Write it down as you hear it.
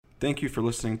Thank you for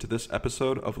listening to this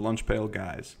episode of Lunch Pail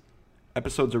Guys.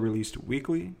 Episodes are released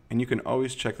weekly, and you can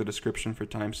always check the description for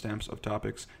timestamps of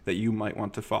topics that you might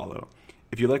want to follow.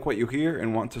 If you like what you hear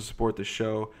and want to support the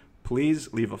show,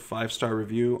 please leave a 5-star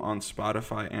review on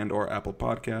Spotify and or Apple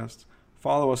Podcasts.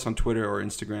 Follow us on Twitter or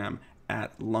Instagram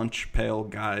at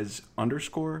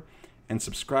lunchpailguys_, and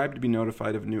subscribe to be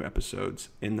notified of new episodes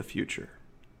in the future.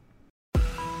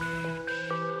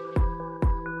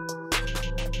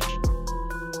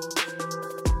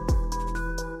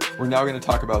 We're now going to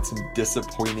talk about some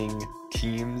disappointing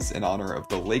teams in honor of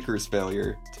the Lakers'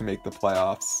 failure to make the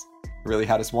playoffs. It really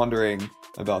had us wondering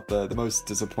about the most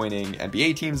disappointing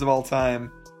NBA teams of all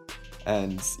time,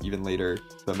 and even later,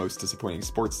 the most disappointing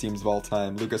sports teams of all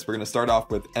time. Lucas, we're going to start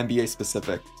off with NBA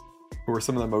specific. Who are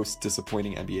some of the most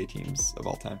disappointing NBA teams of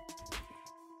all time?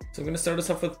 So I'm going to start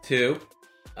us off with two.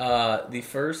 The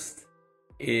first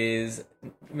is,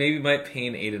 maybe might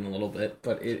pain Aidan a little bit,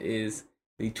 but it is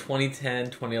the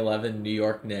 2010-2011 New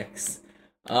York Knicks.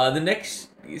 The Knicks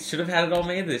should have had it all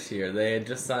made this year. They had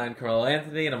just signed Carmelo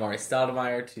Anthony and Amari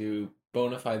Stoudemire, two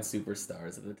bona fide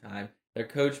superstars at the time. Their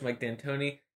coach, Mike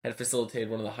D'Antoni, had facilitated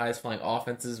one of the highest flying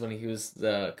offenses when he was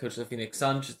the coach of the Phoenix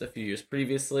Suns just a few years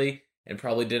previously, and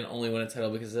probably didn't only win a title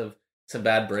because of some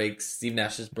bad breaks. Steve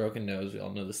Nash's broken nose, we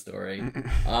all know the story.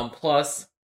 Plus,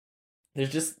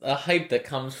 there's just a hype that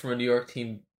comes from a New York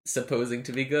team supposing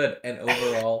to be good, and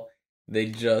overall, they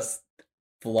just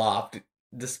flopped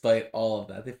despite all of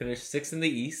that. They finished 6th in the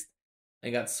East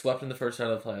and got swept in the first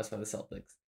round of the playoffs by the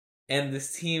Celtics. And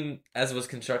this team, as it was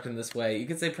constructed in this way, you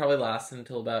could say probably lasted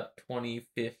until about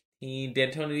 2015.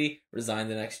 D'Antoni resigned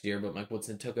the next year, but Mike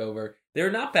Woodson took over. They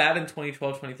were not bad in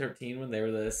 2012-2013 when they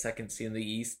were the second seed in the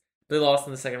East. They lost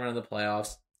in the second round of the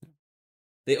playoffs.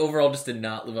 They overall just did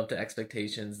not live up to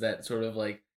expectations that sort of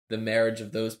like the marriage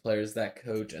of those players, that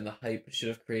coach, and the hype should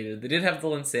have created. They did have the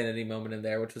insanity moment in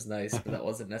there, which was nice, but that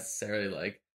wasn't necessarily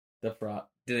like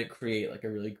didn't create like a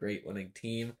really great winning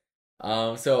team.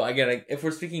 So again, if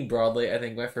we're speaking broadly, I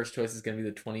think my first choice is going to be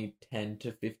the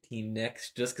 2010-15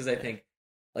 Knicks, just because I think,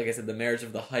 like I said, the marriage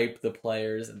of the hype, the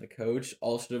players, and the coach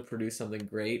all should have produced something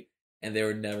great, and they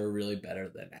were never really better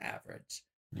than average.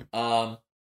 Yep.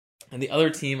 And the other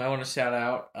team I want to shout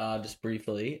out, just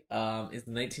briefly, is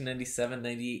the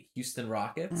 1997-98 Houston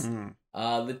Rockets.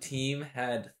 The team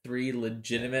had 3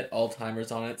 legitimate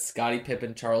all-timers on it. Scottie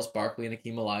Pippen, Charles Barkley, and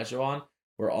Hakeem Olajuwon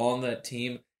were all on that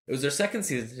team. It was their second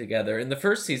season together. In the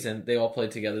first season, they all played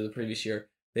together the previous year.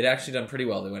 They'd actually done pretty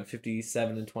well. They went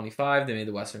 57-25. They made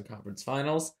the Western Conference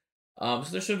Finals. So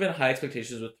there should have been high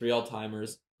expectations with 3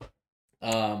 all-timers.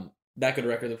 That good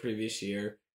record the previous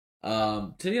year.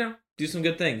 To, do some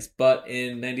good things. But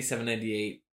in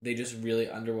 97-98, they just really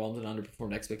underwhelmed and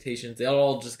underperformed expectations. They had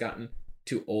all just gotten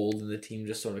too old, and the team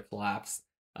just sort of collapsed.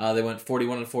 They went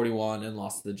 41-41 and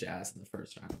lost to the Jazz in the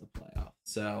first round of the playoff.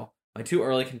 So my 2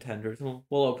 early contenders, we'll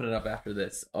open it up after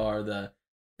this, are the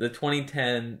early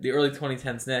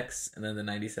 2010s Knicks, and then the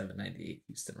 97-98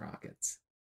 Houston Rockets.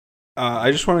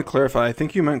 I just want to clarify. I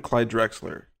think you meant Clyde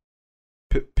Drexler.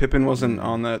 Pippen wasn't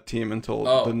on that team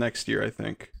until the next year, I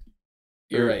think.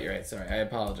 You're right. Sorry, I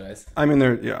apologize. I mean,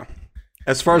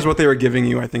 as far as what they were giving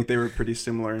you, I think they were pretty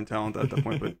similar in talent at that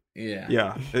point. But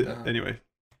anyway,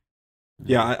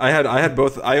 I had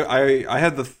both. I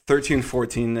had the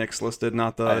 13-14 Knicks listed,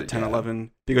 not the 10-11,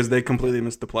 because they completely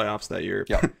missed the playoffs that year.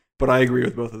 Yeah. But I agree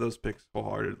with both of those picks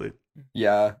wholeheartedly.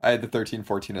 Yeah, I had the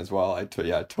 13-14 as well. I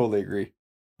totally agree.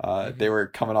 They were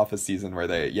coming off a season where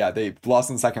they lost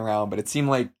in the second round, but it seemed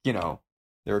like,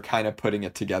 they were kind of putting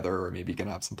it together or maybe going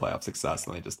to have some playoff success,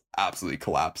 and they just absolutely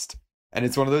collapsed. And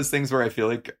it's one of those things where I feel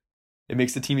like it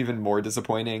makes the team even more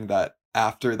disappointing that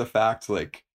after the fact,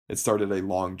 like, it started a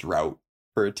long drought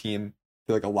for a team. I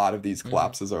feel like a lot of these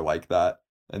collapses are like that,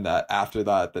 and that after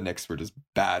that, the Knicks were just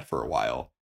bad for a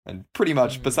while. And pretty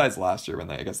much, besides last year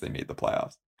when I guess they made the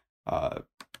playoffs,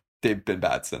 they've been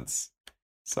bad since.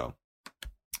 So,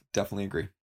 definitely agree.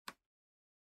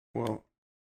 Well,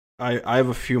 I have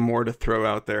a few more to throw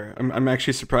out there. I'm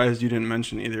actually surprised you didn't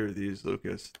mention either of these,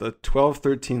 Lucas. The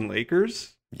 12-13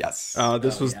 Lakers. Yes.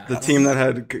 This was the team that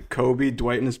had Kobe,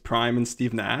 Dwight in his prime, and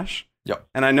Steve Nash. Yep.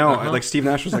 And I know, like, Steve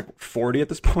Nash was like 40 at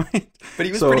this point. But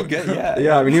he was pretty good, yeah.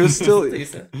 Yeah, I mean, he was still...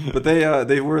 But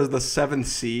they were the 7th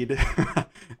seed,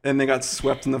 and they got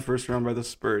swept in the first round by the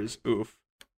Spurs. Oof.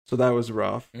 So that was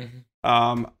rough.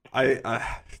 I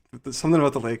something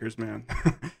about the Lakers, man.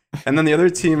 And then the other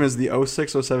team is the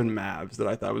 06-07 Mavs that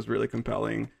I thought was really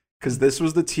compelling, because this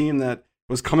was the team that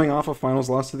was coming off a finals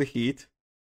loss to the Heat.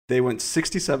 They went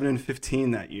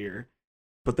 67-15 that year,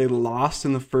 but they lost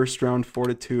in the first round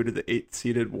 4-2 to the 8th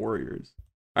seeded Warriors.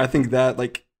 I think that,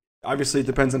 like, obviously it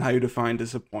depends on how you define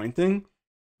disappointing,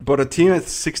 but a team at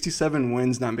 67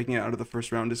 wins not making it out of the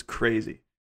first round is crazy.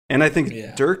 And I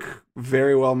think Dirk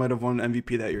very well might have won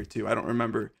MVP that year too. I don't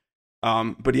remember.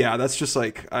 But yeah, that's just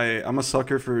like I'm a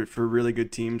sucker for really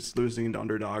good teams losing to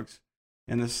underdogs,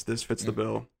 and this fits the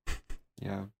bill.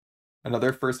 Yeah.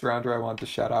 Another first rounder I want to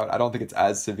shout out. I don't think it's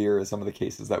as severe as some of the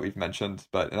cases that we've mentioned,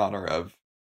 but in honor of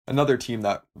another team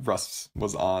that Russ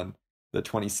was on, the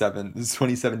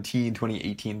 2017,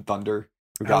 2018 Thunder,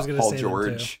 who got Paul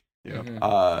George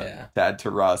to add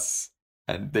to Russ,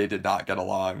 and they did not get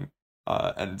along.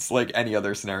 And it's like any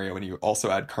other scenario, when you also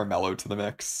add Carmelo to the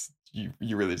mix, you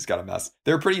really just got a mess.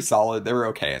 They were pretty solid. They were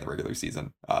okay in the regular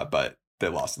season, but they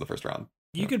lost in the first round.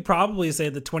 You could probably say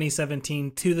the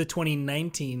 2017 to the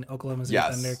 2019 Oklahoma City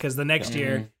Thunder, because the next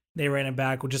year they ran it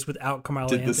back just without Carmelo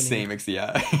Anthony. Did the same,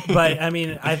 But I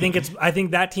mean, I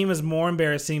think that team is more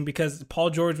embarrassing because Paul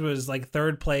George was like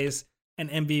third place and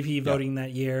MVP voting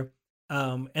that year,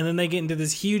 and then they get into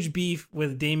this huge beef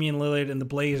with Damian Lillard and the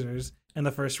Blazers in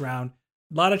the first round.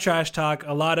 A lot of trash talk,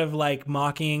 a lot of like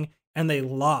mocking, and they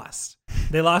lost.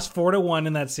 They lost 4-1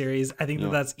 in that series. I think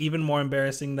that's even more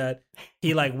embarrassing that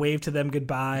he like waved to them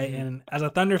goodbye. And as a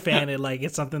Thunder fan,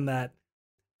 it's something that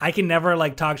I can never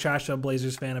like talk trash to a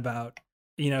Blazers fan about.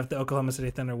 You know, if the Oklahoma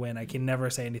City Thunder win, I can never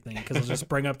say anything because it'll just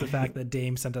bring up the fact that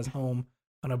Dame sent us home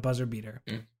on a buzzer beater.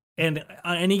 And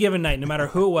on any given night, no matter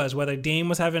who it was, whether Dame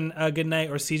was having a good night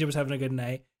or CJ was having a good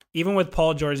night, even with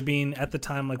Paul George being at the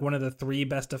time like one of the 3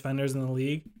 best defenders in the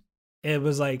league, it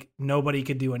was like nobody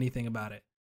could do anything about it.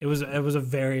 It was a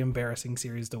very embarrassing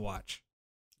series to watch.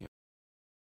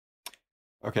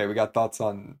 Okay, we got thoughts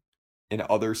on in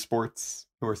other sports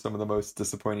who are some of the most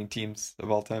disappointing teams of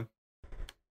all time.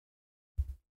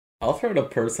 I'll throw out a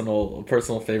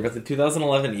personal favorite, the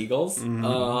 2011 Eagles.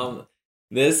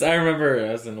 This I remember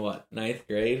I was in ninth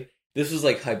grade. This was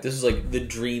like hype. This was like the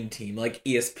dream team, like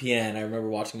ESPN. I remember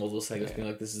watching multiple segments being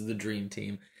like, "This is the dream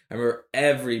team." I remember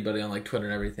everybody on like Twitter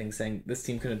and everything saying this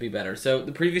team couldn't be better. So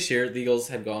the previous year, the Eagles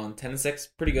had gone 10-6,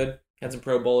 pretty good. Had some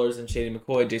Pro Bowlers and Shady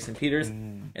McCoy, Jason Peters.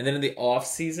 And then in the off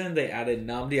season, they added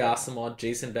Nnamdi Asomugha,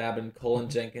 Jason Babin, Colin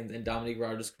Jenkins, and Dominique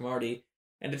Rodgers-Cromartie.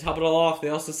 And to top it all off, they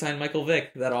also signed Michael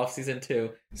Vick that off season too.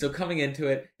 So coming into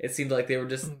it, it seemed like they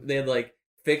had like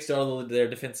fixed all of their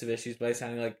defensive issues by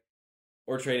signing like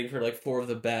or trading for like 4 of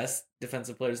the best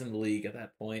defensive players in the league at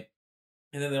that point.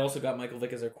 And then they also got Michael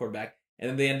Vick as their quarterback. And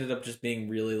then they ended up just being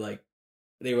really like,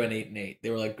 they went 8-8.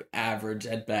 They were like average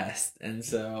at best. And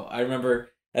so I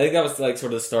think that was like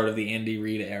sort of the start of the Andy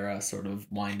Reid era sort of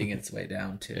winding its way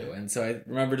down too. And so I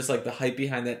remember just like the hype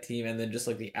behind that team and then just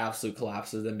like the absolute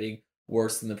collapse of them being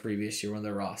worse than the previous year when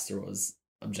their roster was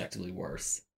objectively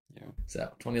worse. Yeah. So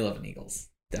 2011 Eagles,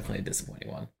 definitely a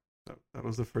disappointing one. That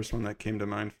was the first one that came to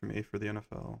mind for me for the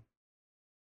NFL.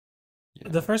 Yeah.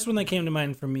 The first one that came to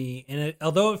mind for me, and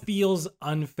although it feels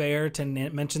unfair to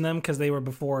mention them because they were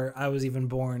before I was even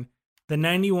born, the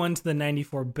 91 to the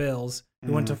 94 Bills,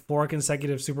 who went to 4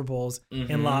 consecutive Super Bowls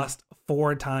and lost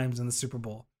 4 times in the Super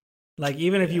Bowl. Like,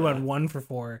 even if you went 1 for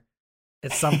 4,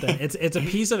 it's something. It's a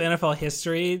piece of NFL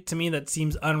history to me that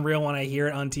seems unreal when I hear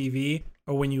it on TV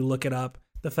or when you look it up.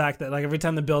 The fact that like every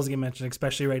time the Bills get mentioned,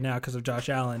 especially right now because of Josh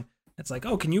Allen, it's like,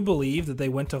 oh, can you believe that they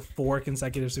went to 4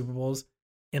 consecutive Super Bowls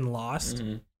and lost?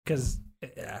 Because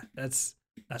that's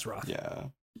rough. Yeah,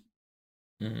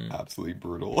 absolutely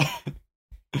brutal.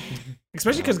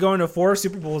 Especially because going to 4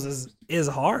 Super Bowls is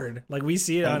hard. Like we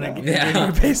see it on a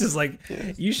regular basis. Like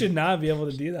you should not be able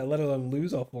to do that, let alone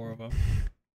lose all 4 of them.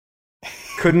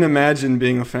 Couldn't imagine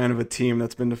being a fan of a team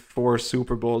that's been to 4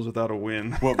 Super Bowls without a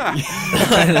win. Well,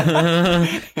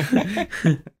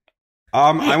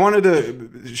 I wanted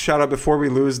to shout out before we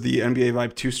lose the NBA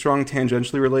vibe too strong.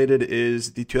 Tangentially related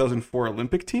is the 2004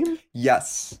 Olympic team.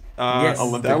 Yes.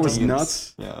 Olympic that was teams.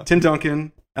 Nuts. Yeah. Tim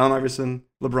Duncan, Allen Iverson,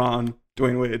 LeBron,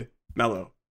 Dwayne Wade,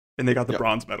 Melo, and they got the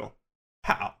bronze medal.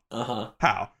 How?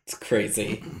 How? It's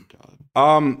crazy.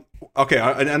 Okay.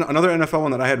 Another NFL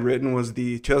one that I had written was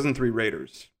the 2003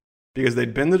 Raiders because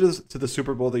they'd been to the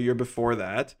Super Bowl the year before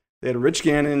that. They had Rich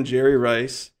Gannon, Jerry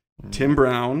Rice, Tim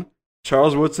Brown,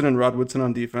 Charles Woodson, and Rod Woodson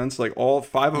on defense. Like all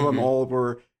 5 of them all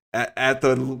were at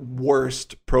the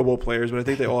worst Pro Bowl players, but I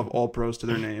think they all have all pros to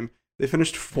their name. They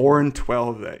finished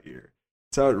 4-12 that year.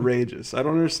 It's outrageous. I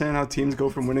don't understand how teams go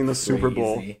from winning the Super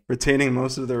Bowl, retaining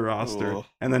most of their roster,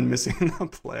 and then missing the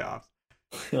playoffs.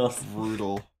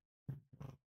 Brutal.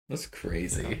 That's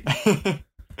crazy. Okay,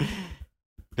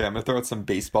 I'm gonna throw out some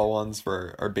baseball ones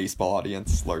for our baseball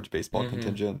audience, large baseball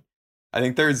contingent. I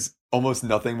think there's almost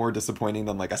nothing more disappointing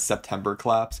than like a September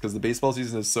collapse because the baseball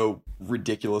season is so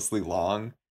ridiculously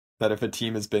long that if a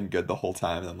team has been good the whole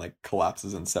time and then like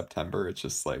collapses in September, it's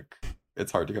just like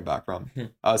it's hard to come back from.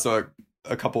 So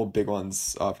a couple of big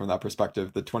ones from that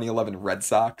perspective. The 2011 Red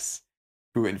Sox,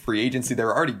 who in free agency they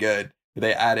were already good.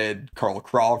 They added Carl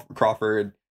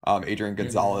Crawford, Adrian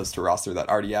Gonzalez to a roster that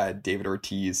already had David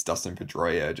Ortiz, Dustin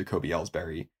Pedroia, Jacoby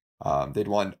Ellsbury. They'd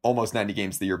won almost 90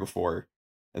 games the year before,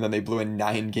 and then they blew a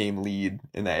 9-game lead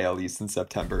in the AL East in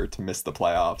September to miss the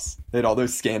playoffs. They had all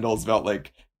those scandals about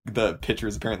like the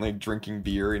pitchers apparently drinking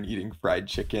beer and eating fried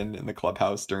chicken in the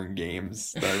clubhouse during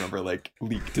games that I remember like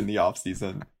leaked in the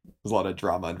offseason. There's a lot of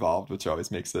drama involved, which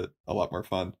always makes it a lot more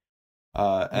fun.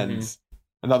 And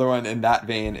another one in that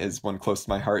vein is one close to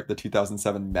my heart, the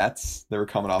 2007 Mets. They were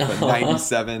coming off a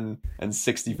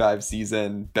 97-65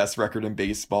 season, best record in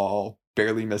baseball,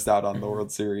 barely missed out on the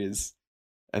World Series.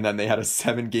 And then they had a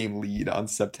 7-game lead on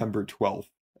September 12th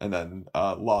and then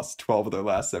lost 12 of their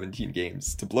last 17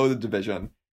 games to blow the division.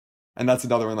 And that's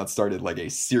another one that started like a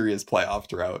serious playoff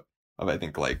drought of, I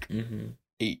think, like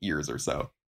 8 years or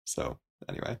so. So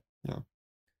anyway,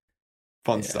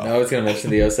 fun stuff. I was going to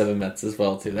mention the 07 Mets as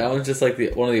well, too. That was just like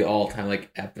one of the all-time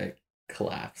like epic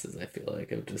collapses, I feel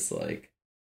like, of just like,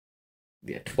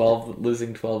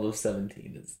 losing 12 of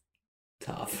 17 is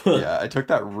tough. Yeah, I took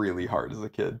that really hard as a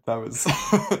kid. That was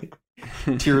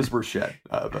tears were shed.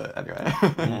 But anyway.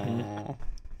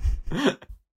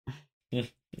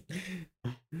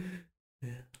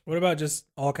 What about just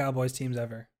all Cowboys teams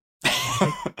ever?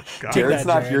 Jared's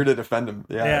not here to defend him.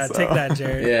 Yeah, take that,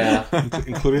 Jared. Yeah.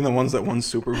 Including the ones that won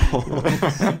Super Bowl.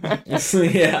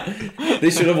 Yeah. They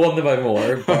should have won them by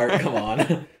more. Bart, come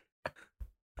on.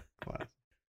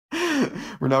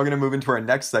 We're now going to move into our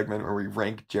next segment where we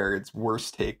rank Jared's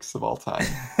worst takes of all time.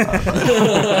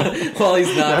 While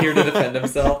he's not here to defend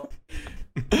himself.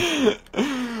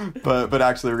 But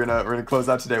actually, we're gonna close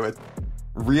out today with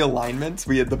realignment.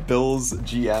 We had the Bills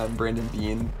GM Brandon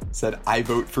Beane said, "I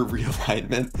vote for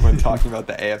realignment" when talking about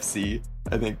the AFC.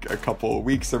 I think a couple of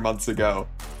weeks or months ago.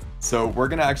 So we're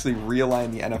gonna actually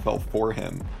realign the NFL for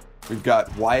him. We've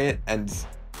got Wyatt and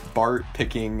Bart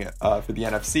picking for the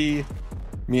NFC.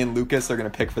 Me and Lucas are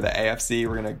going to pick for the AFC.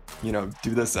 We're going to,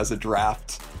 do this as a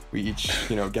draft. We each,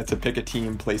 get to pick a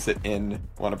team, place it in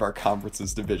one of our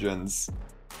conference's divisions.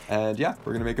 And yeah,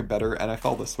 we're going to make a better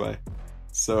NFL this way.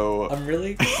 So I'm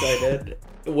really excited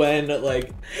when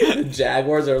like the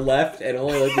Jaguars are left and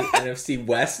only like the NFC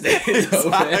West is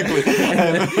open. I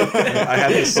had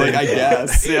to say, I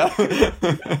guess, yeah.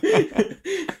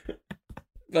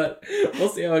 But we'll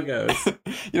see how it goes.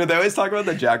 They always talk about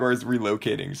the Jaguars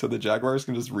relocating, so the Jaguars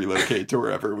can just relocate to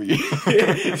wherever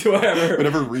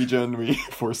whatever region we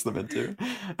force them into.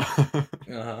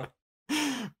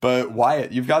 But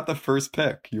Wyatt, you've got the first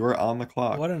pick. You are on the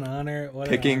clock. What an honor.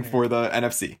 Picking for the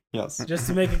NFC. Yes. Just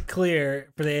to make it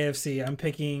clear for the AFC, I'm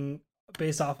picking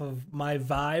based off of my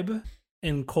vibe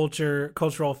and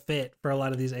cultural fit for a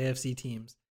lot of these AFC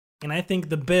teams. And I think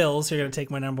the Bills, who are going to take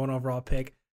my number 1 overall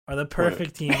pick, are the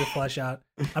perfect team to flesh out.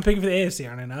 I'm picking for the AFC,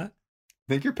 aren't I not? I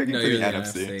think you're picking for the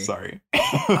NFC. Sorry.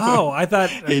 Oh, I thought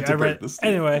I read this.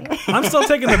 Anyway, I'm still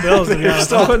taking the Bills. To be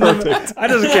honest. I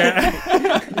don't care.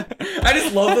 I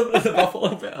just love the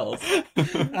Buffalo Bills.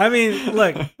 I mean,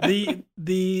 look,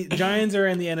 the Giants are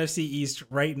in the NFC East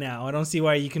right now. I don't see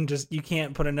why you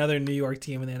can't put another New York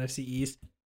team in the NFC East.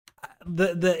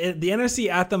 The NFC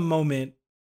at the moment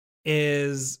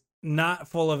is not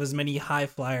full of as many high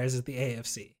flyers as the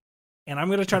AFC. And I'm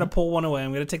going to try to pull one away.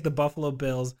 I'm going to take the Buffalo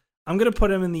Bills. I'm going to put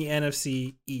them in the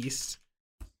NFC East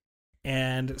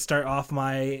and start off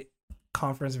my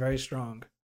conference very strong.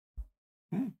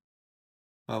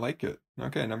 I like it.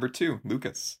 Okay, number 2,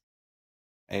 Lucas.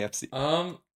 AFC.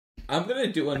 I'm going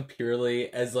to do one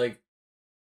purely as like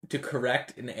to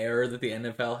correct an error that the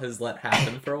NFL has let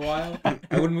happen for a while.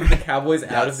 I would move the Cowboys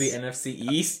out of the NFC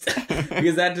East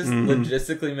because that just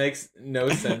logistically makes no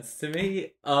sense to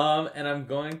me. And I'm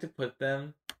going to put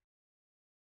them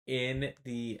in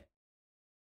the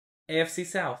AFC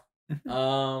South.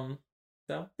 So,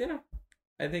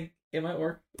 I think it might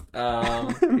work.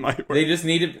 It might work. They just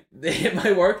need to. It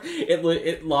might work.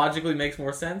 It logically makes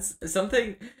more sense.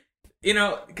 Something,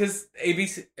 because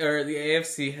ABC or the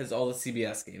AFC has all the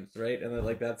CBS games, right? And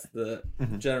that's the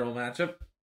general matchup.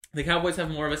 The Cowboys have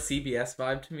more of a CBS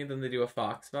vibe to me than they do a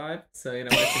Fox vibe. So, I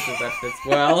think that fits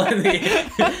well in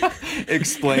the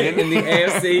explain in the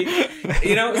AFC.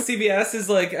 CBS is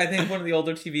I think one of the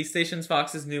older TV stations.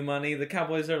 Fox is new money. The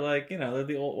Cowboys are they're one of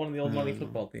the old money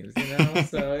football teams.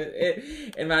 So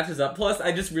it matches up. Plus,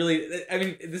 I just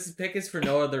this pick is for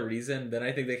no other reason than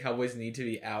I think the Cowboys need to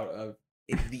be out of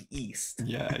the East.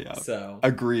 Yeah. So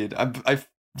agreed.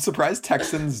 surprised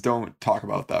Texans don't talk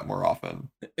about that more often.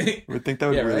 I would think that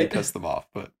would really piss them off,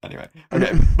 but anyway.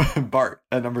 Okay, Bart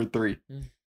at number 3.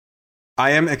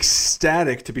 I am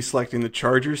ecstatic to be selecting the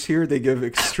Chargers here. They give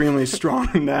extremely strong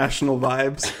national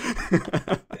vibes.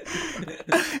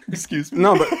 Excuse me.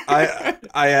 No, but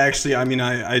I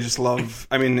just love.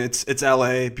 I mean, it's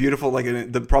LA, beautiful, like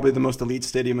probably the most elite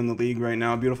stadium in the league right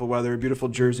now. Beautiful weather, beautiful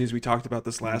jerseys. We talked about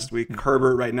this last week.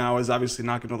 Herbert right now is obviously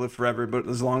not going to live forever, but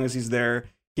as long as he's there,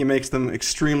 he makes them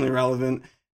extremely relevant.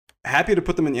 Happy to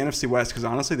put them in the NFC West because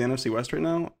honestly, the NFC West right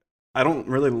now, I don't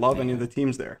really love any of the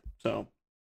teams there. So,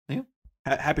 yeah.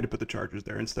 Happy to put the Chargers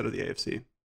there instead of the AFC.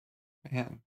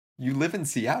 Man, you live in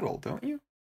Seattle, don't you?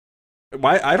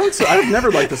 Why? I've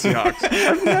never liked the Seahawks.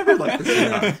 I've never liked the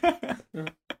Seahawks.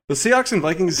 The Seahawks and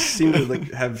Vikings seem to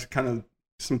like have kind of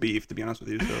some beef, to be honest with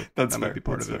you. So that might be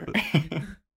part of it.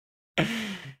 But.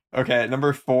 Okay,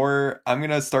 number 4. I'm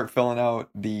gonna start filling out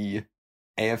the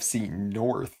AFC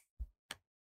North,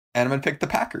 and I'm gonna pick the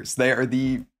Packers. They are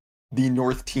the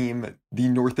North team, the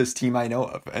Northest team I know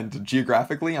of. And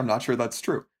geographically, I'm not sure that's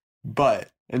true.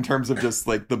 But in terms of just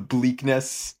like the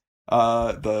bleakness,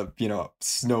 the,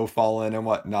 snow falling and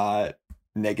whatnot,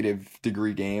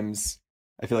 -degree games,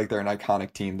 I feel like they're an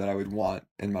iconic team that I would want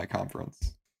in my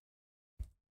conference.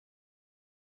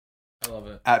 I love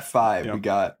it. At 5, we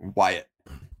got Wyatt.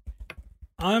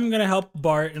 I'm going to help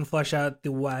Bart and flesh out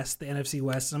the West, the NFC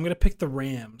West. And I'm going to pick the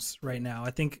Rams right now. I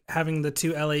think having the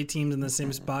 2 LA teams in the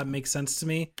same spot makes sense to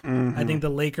me. Mm-hmm. I think the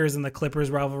Lakers and the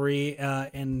Clippers rivalry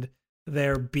and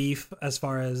their beef as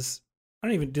far as,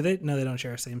 do they? No, they don't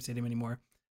share the same stadium anymore.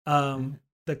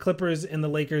 The Clippers and the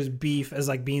Lakers beef as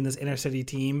like being this inner city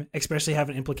team, especially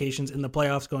having implications in the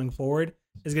playoffs going forward,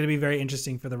 is going to be very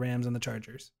interesting for the Rams and the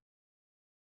Chargers.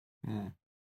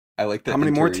 I like that. How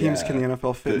many more teams can the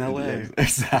NFL fit in LA? Yeah,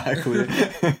 exactly.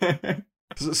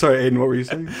 Sorry, Aidan, what were you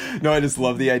saying? No, I just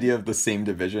love the idea of the same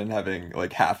division having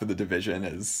like half of the division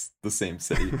is the same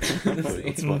city.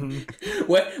 It's fun.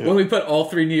 When we put all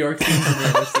 3 New York teams in the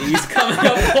NFC, coming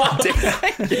up, watch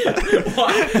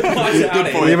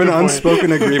out. We have an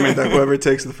unspoken agreement that whoever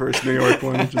takes the first New York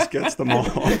one just gets them all.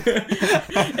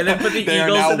 And then put the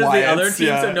Eagles into the other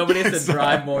team so nobody has to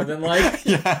drive more than like...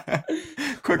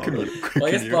 Quick commute. Well,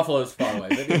 I guess Buffalo's far away,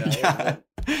 but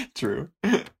True.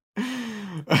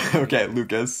 Okay,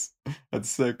 Lucas at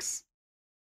 6.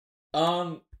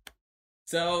 So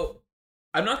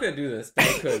I'm not gonna do this, but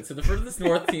I could. So the furthest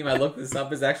north team I looked this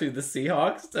up is actually the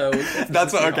Seahawks. So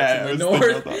that's okay. In the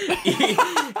north,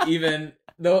 even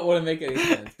though it wouldn't make any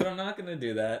sense, but I'm not gonna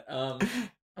do that. I'm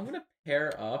gonna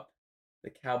pair up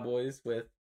the Cowboys with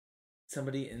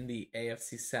somebody in the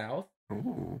AFC South.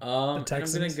 Ooh. And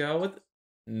I'm gonna go with.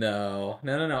 No.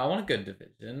 I want a good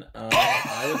division.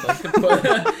 I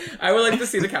would like to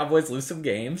see the Cowboys lose some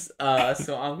games.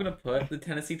 So I'm gonna put the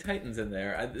Tennessee Titans in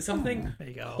there. Something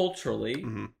culturally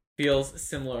feels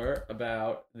similar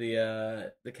about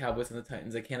the Cowboys and the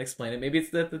Titans. I can't explain it. Maybe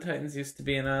it's that the Titans used to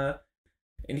be in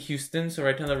Houston, so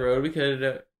right down the road we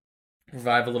could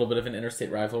revive a little bit of an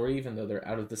interstate rivalry, even though they're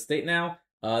out of the state now.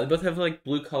 They both have like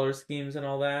blue color schemes and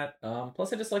all that.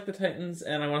 Plus, I just like the Titans,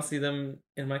 and I want to see them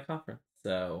in my conference.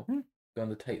 So, going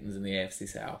the Titans in the AFC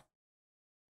South.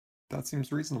 That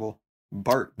seems reasonable.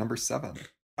 Bart, number 7.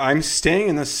 I'm staying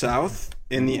in the South.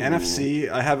 In the NFC,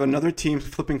 I have another team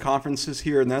flipping conferences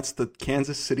here, and that's the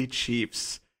Kansas City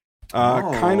Chiefs.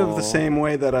 Kind of the same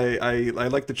way that I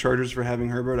like the Chargers for having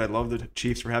Herbert. I love the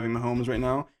Chiefs for having Mahomes right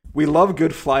now. We love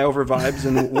good flyover vibes,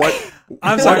 and what...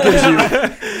 I'm sorry. Go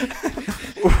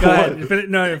ahead.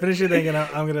 Finish your thing, and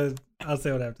I'll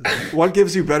say what I have to say. What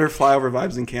gives you better flyover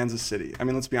vibes than Kansas City? I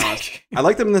mean, let's be honest. I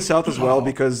like them in the South as well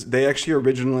because they actually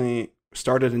originally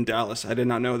started in Dallas. I did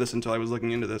not know this until I was looking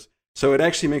into this. So it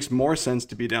actually makes more sense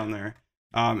to be down there.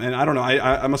 And I don't know.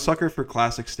 I'm a sucker for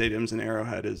classic stadiums, and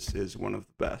Arrowhead is one of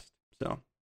the best. So,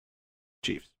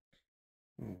 Chiefs.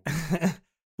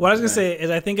 What I was gonna say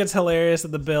is I think it's hilarious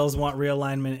that the Bills want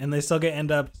realignment and they still end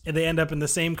up in the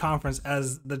same conference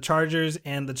as the Chargers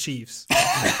and the Chiefs.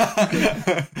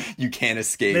 You can't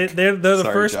escape. They're the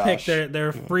first Josh. Pick.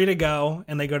 They're free to go,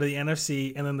 and they go to the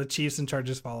NFC, and then the Chiefs and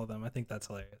Chargers follow them. I think that's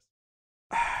hilarious.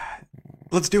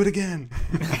 Let's do it again.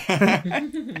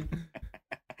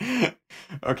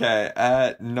 Okay,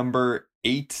 at number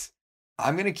 8,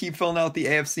 I'm gonna keep filling out the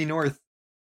AFC North.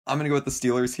 I'm gonna go with the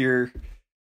Steelers here.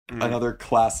 Another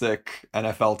classic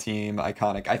NFL team,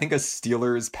 iconic. I think a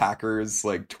Steelers-Packers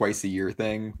like twice a year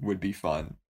thing would be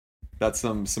fun. That's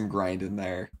some grind in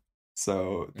there.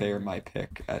 So they are my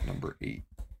pick at number 8.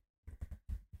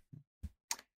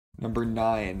 Number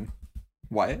 9,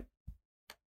 Wyatt.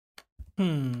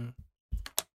 I'm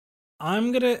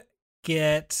gonna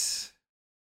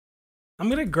I'm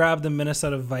gonna grab the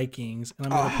Minnesota Vikings and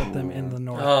I'm gonna put them in the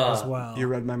North as well. You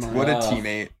read my mind. What a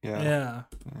teammate. Yeah.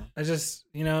 I just,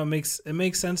 it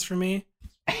makes sense for me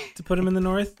to put them in the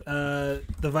North. The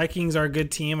Vikings are a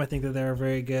good team. I think that they're a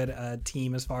very good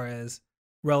team as far as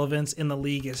relevance in the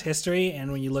league is history.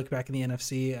 And when you look back in the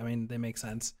NFC, I mean, they make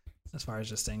sense as far as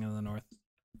just staying in the North.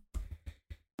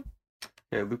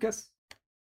 Okay, Lucas,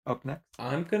 up next.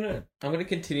 I'm gonna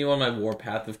continue on my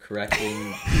warpath of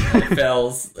correcting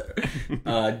NFL's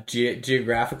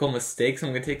geographical mistakes.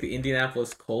 I'm gonna take the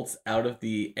Indianapolis Colts out of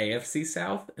the AFC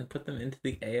South and put them into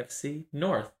the AFC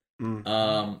North.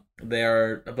 They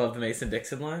are above the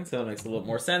Mason-Dixon line, so it makes a little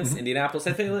more sense. Indianapolis,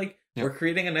 I feel like we're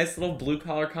creating a nice little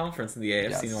blue-collar conference in the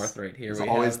AFC North right here. It's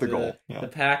always the goal. The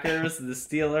Packers, the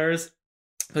Steelers.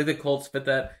 I think the Colts fit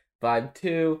that vibe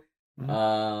too.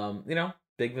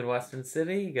 Big Midwestern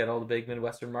city. You got all the big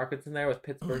Midwestern markets in there with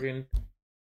Pittsburgh and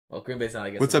Green Bay's not. I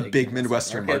guess. What's a big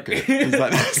Midwestern market? Is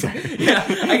that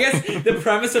I guess the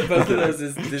premise of both of those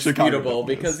is disputable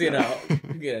because But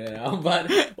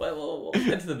we'll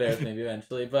get to the Bears maybe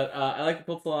eventually. But I like the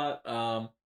Colts a lot.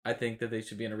 I think that they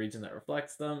should be in a region that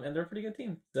reflects them, and they're a pretty good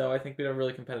team. So I think we have a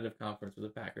really competitive conference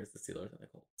with the Packers, the Steelers, and the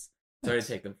Colts. Sorry to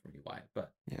take them from you, Wyatt,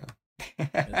 but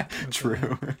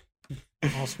true.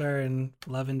 All's fair in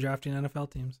love and drafting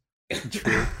NFL teams.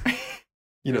 True.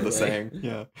 The saying.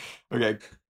 Yeah. Okay.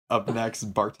 Up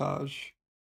next, Bartaj.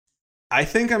 I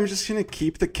think I'm just going to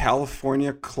keep the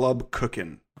California club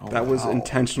cooking. That was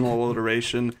intentional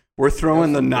alliteration. We're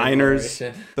throwing the Niners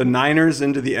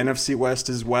into the NFC West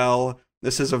as well.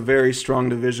 This is a very strong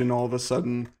division all of a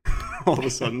sudden.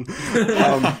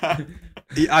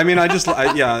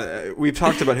 We've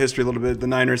talked about history a little bit. The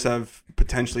Niners have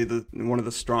potentially one of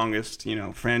the strongest,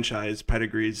 franchise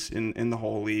pedigrees in the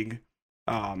whole league.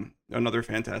 Another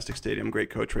fantastic stadium, great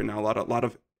coach right now. A lot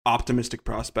of optimistic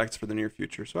prospects for the near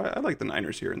future. So I like the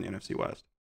Niners here in the NFC West.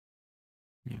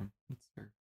 Yeah, that's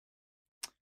fair.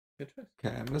 Good choice.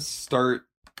 Okay, I'm gonna start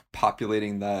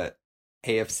populating that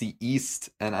AFC East,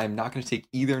 and I'm not gonna take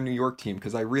either New York team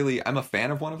because I'm a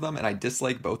fan of one of them and I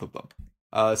dislike both of them.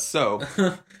 So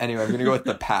anyway, I'm gonna go with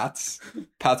the Pats.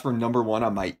 Pats were number 1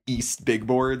 on my East big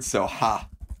board, so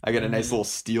I get a nice little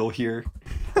steal here.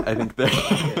 I think they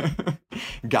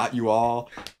got you all.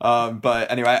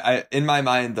 But anyway, in my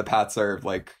mind, the Pats are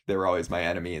they were always my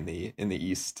enemy in the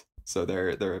East. So they're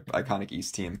an iconic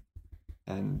East team,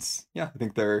 and I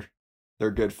think they're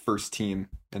a good first team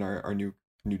in our new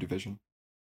division.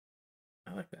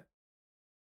 I like that.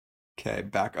 Okay,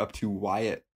 back up to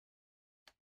Wyatt.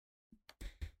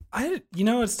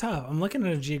 It's tough. I'm looking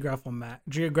at a geographical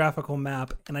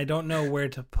map, and I don't know where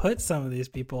to put some of these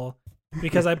people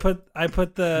because I put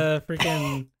the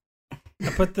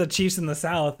Chiefs in the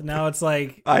South. Now it's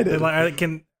like I did.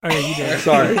 Okay, you did.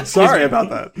 Sorry about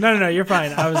that. No, you're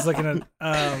fine. I was looking at.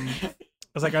 I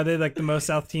was like, are they the most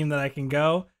South team that I can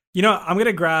go? I'm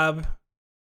gonna grab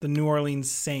the New Orleans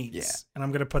Saints, and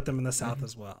I'm gonna put them in the South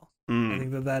as well. I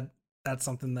think that's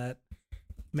something that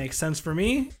makes sense for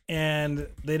me, and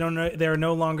they don't know they're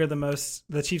no longer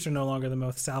the Chiefs are no longer the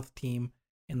most South team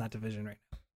in that division right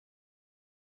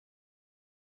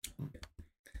now.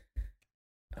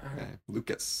 Okay,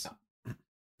 Lucas.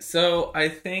 So I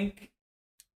think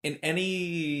in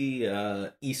any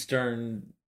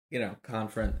Eastern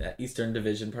conference, Eastern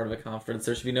division part of a conference,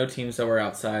 there should be no teams that were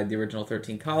outside the original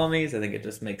 13 colonies. I think it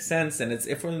just makes sense, and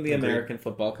if we're in the American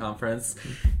Football Conference,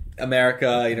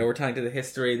 America, we're tying to the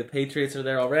history. The Patriots are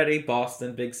there already.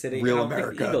 Boston, big city. Real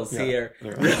America. The Eagles here.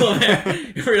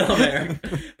 Real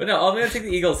America. But no, I'm going to take the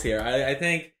Eagles here. I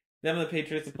think them and the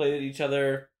Patriots have played each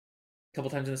other a couple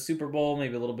times in the Super Bowl.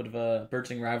 Maybe a little bit of a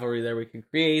burgeoning rivalry there we can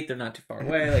create. They're not too far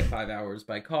away, like 5 hours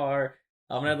by car.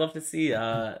 And I'd love to see,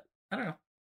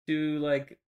 two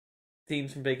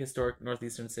teams from big historic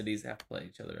northeastern cities have to play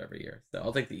each other every year. So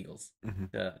I'll take the Eagles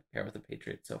to pair with the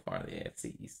Patriots so far in the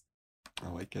AFC East. I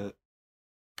like it.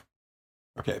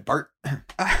 Okay, Bart.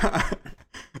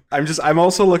 I'm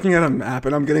also looking at a map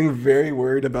and I'm getting very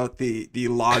worried about the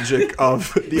logic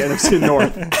of the NFC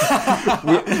North.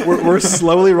 We're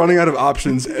slowly running out of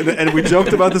options, and we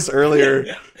joked about this earlier.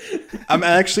 I'm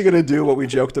actually going to do what we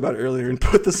joked about earlier and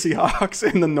put the Seahawks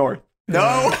in the North.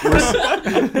 No,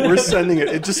 we're sending it.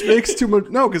 It just makes too much.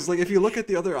 No, because if you look at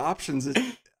the other options,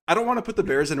 I don't want to put the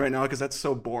Bears in right now because that's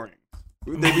so boring.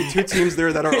 There'd be two teams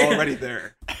there that are already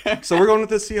there. So we're going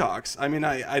with the Seahawks. I mean,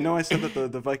 I know I said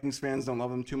that the Vikings fans don't love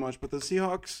them too much, but the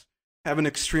Seahawks have an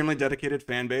extremely dedicated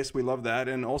fan base. We love that.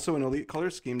 And also an elite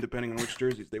color scheme depending on which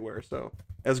jerseys they wear. So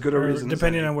as good a reason.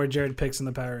 Depending on where Jared picks in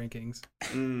the power rankings.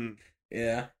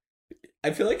 Yeah. I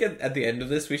feel like at the end of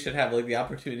this, we should have like the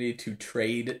opportunity to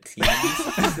trade teams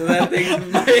so that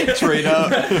things might Trade up.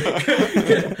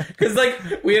 Because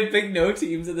like we have big no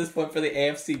teams at this point for the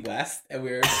AFC West, and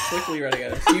we're quickly running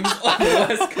out of teams on the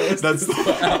West Coast. That's as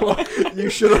well.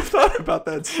 You should have thought about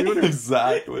that sooner.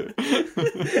 Exactly.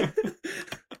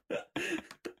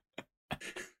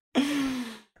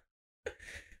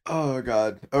 Oh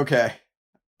god. Okay.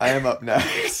 I am up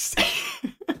next.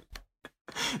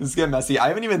 This is getting messy. I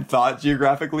haven't even thought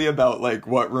geographically about like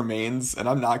what remains, and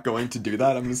I'm not going to do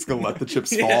that. I'm just gonna let the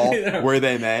chips fall where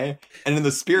they may. And in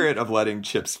the spirit of letting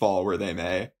chips fall where they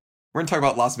may, we're gonna talk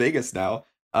about Las Vegas now.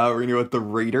 We're gonna go with the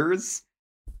Raiders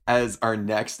as our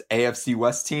next AFC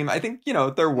West team. I think, you know,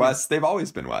 they're West. They've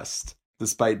always been West,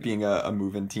 despite being a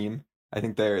move-in team. I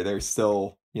think they're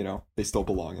still, you know, they still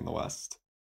belong in the West.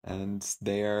 And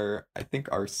they're, I think,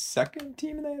 our second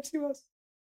team in the AFC West.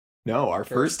 No, our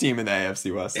first team in the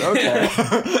AFC West. Okay.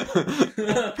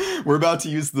 We're about to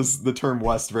use the term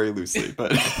West very loosely,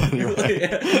 but anyway.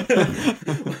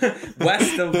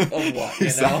 West of what, you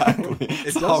Exactly. know?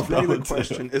 It does beg the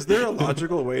question, is there a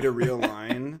logical way to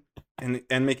realign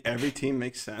and make every team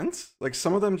make sense? Like,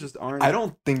 some of them just aren't. I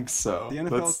don't think so. The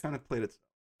NFL has kind of played it.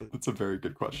 That's a very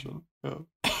good question. Yeah.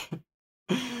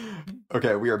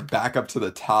 Okay, we are back up to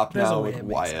the top There's a now way with it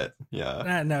makes Wyatt.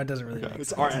 Yeah. No, it doesn't really Okay. make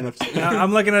It's sense. our NFC. No,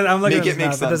 I'm looking at Make this it make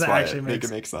map. sense, It doesn't Wyatt. actually Make make it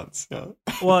make sense. Yeah.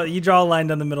 Well, you draw a line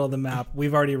down the middle of the map.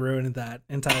 We've already ruined that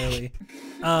entirely.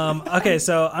 Okay,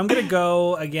 so I'm gonna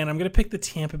go again. I'm gonna pick the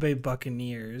Tampa Bay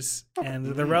Buccaneers, and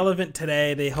they're relevant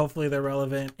today. Hopefully they're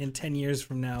relevant in 10 years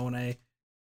from now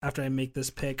after I make this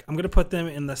pick. I'm gonna put them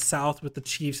in the South with the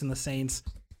Chiefs and the Saints.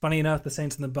 Funny enough, the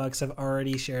Saints and the Bucs have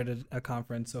already shared a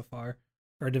conference so far,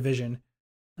 or a division.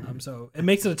 So it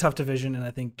makes it a tough division, and I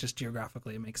think just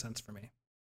geographically it makes sense for me.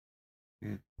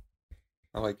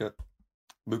 I like it.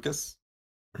 Lucas?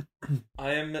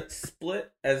 I am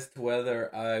split as to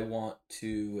whether I want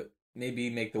to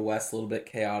maybe make the West a little bit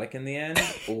chaotic in the end,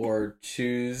 or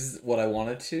choose what I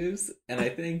want to choose. And I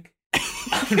think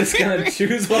I'm just gonna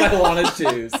choose what I want to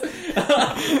choose.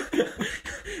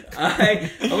 I'm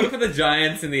gonna put the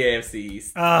Giants in the AFC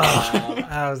East.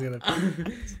 I was gonna.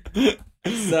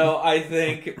 So I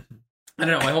think, I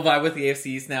don't know, my whole vibe with the AFC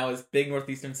East now is big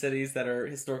northeastern cities that are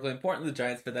historically important. The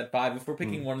Giants fit that vibe. If we're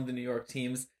picking one of the New York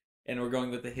teams and we're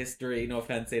going with the history, no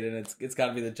offense, Aidan, it's got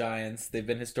to be the Giants. They've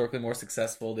been historically more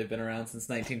successful. They've been around since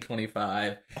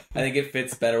 1925. I think it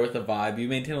fits better with the vibe. You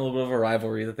maintain a little bit of a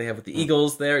rivalry that they have with the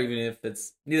Eagles there, even if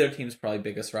it's neither team's probably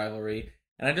biggest rivalry.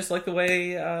 And I just like the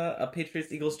way a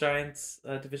Patriots, Eagles, Giants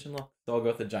division looks. So I'll go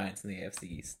with the Giants in the AFC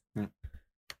East.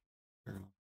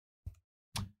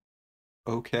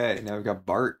 Okay, now we've got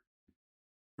Bart.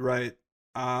 Right.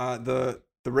 The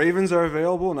Ravens are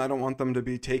available, and I don't want them to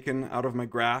be taken out of my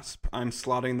grasp. I'm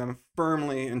slotting them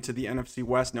firmly into the NFC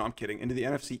West. No, I'm kidding. Into the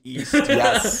NFC East.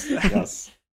 Yes.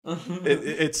 Yes.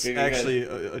 It's Good. actually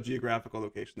a geographical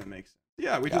location that makes sense.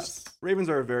 Yeah, Ravens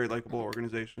are a very likable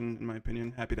organization, in my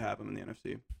opinion. Happy to have them in the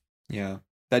NFC. Yeah.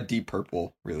 That deep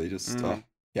purple really just...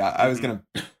 yeah, I was going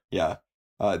to... Yeah.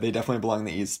 They definitely belong in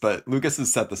the East, but Lucas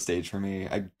has set the stage for me.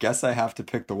 I guess I have to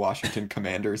pick the Washington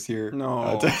Commanders here.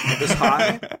 No, this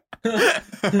high?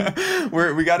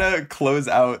 We gotta close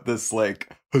out this like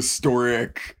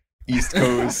historic East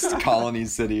Coast colony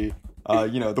city.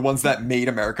 The ones that made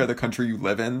America the country you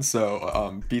live in.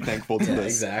 So be thankful to this,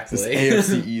 Exactly. this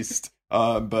AFC East.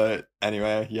 But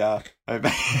anyway, yeah,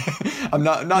 I'm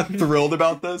not thrilled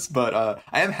about this, but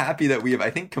I am happy that we have, I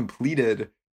think,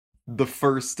 completed the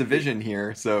first division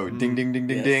here. So ding ding ding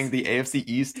ding Yes. ding. The AFC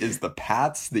East is the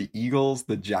Pats, the Eagles,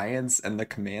 the Giants, and the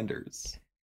Commanders.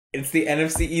 It's the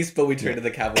NFC East, but we traded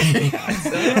the Cowboys for the Pats.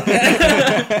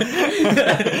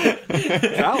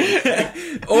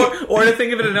 or to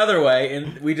think of it another way,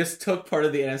 and we just took part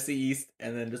of the NFC East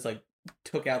and then just like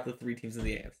took out the three teams in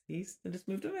the AFC East and just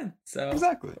moved them in. So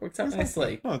Exactly. it works out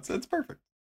nicely. No, it's perfect.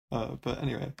 But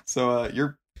anyway, so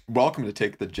you're welcome to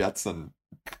take the Jets and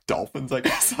Dolphins, I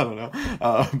guess. I don't know.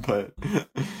 But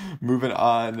moving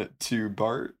on to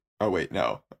Bart. Oh wait,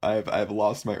 no, I've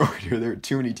lost my order. There are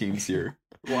too many teams here.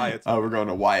 Wyatt. We're going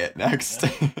to Wyatt next.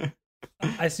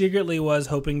 I secretly was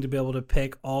hoping to be able to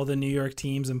pick all the New York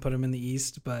teams and put them in the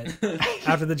East, but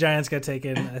after the Giants got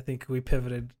taken, I think we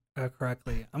pivoted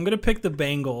correctly. I'm going to pick the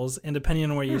Bengals, and depending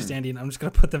on where you're standing, I'm just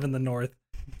going to put them in the North.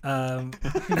 I don't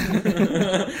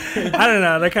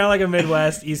know. They're kind of like a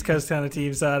Midwest, East Coast kind of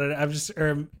team, so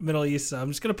or Middle East, so I'm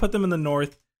just going to put them in the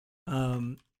North,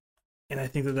 and I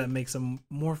think that makes them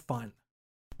more fun.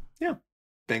 Yeah.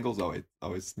 Bengals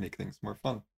always make things more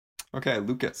fun. Okay,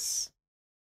 Lucas.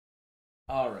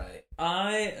 All right,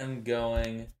 I am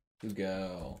going to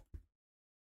go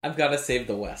I've got to save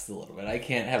the West a little bit. I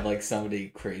can't have like somebody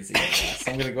crazy in the West.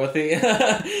 I'm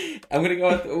gonna go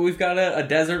with we've got a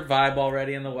desert vibe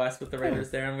already in the West with the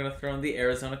Raiders there. I'm gonna throw in the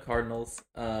Arizona Cardinals.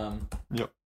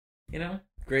 Yep. You know,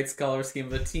 great scholar scheme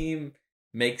of a team,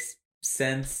 makes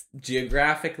sense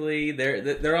geographically.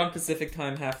 They're on Pacific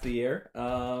time half the year.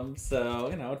 So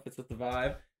you know, it fits with the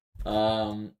vibe.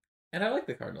 And I like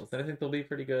the Cardinals, and I think they'll be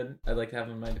pretty good. I'd like to have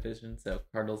them in my division. So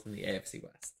Cardinals in the AFC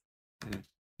West.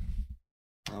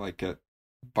 I like it.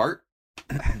 Bart?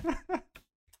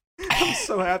 I'm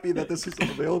so happy that this is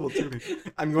available to me.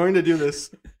 I'm going to do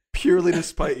this purely to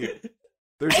spite you.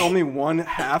 There's only one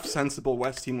half sensible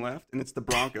West team left, and it's the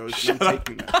Broncos, and I'm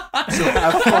taking that. So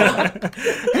have fun.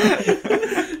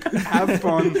 Have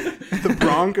fun. The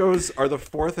Broncos are the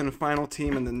fourth and final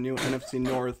team in the new NFC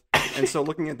North. And so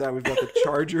looking at that, we've got the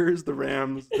Chargers, the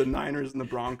Rams, the Niners, and the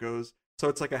Broncos. So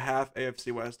it's like a half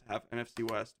AFC West, half NFC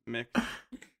West mix.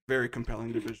 Very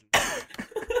compelling division.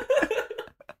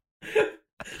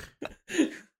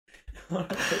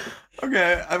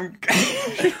 Okay,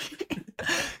 can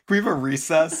we have a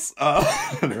recess? Right?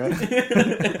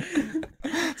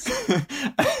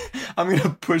 I'm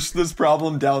gonna push this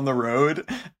problem down the road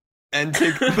and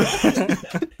take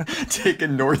a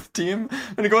North team.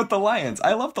 I'm gonna go with the Lions.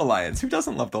 I love the Lions. Who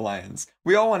doesn't love the Lions?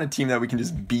 We all want a team that we can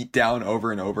just beat down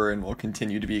over and over, and will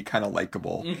continue to be kind of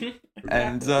likable. Mm-hmm.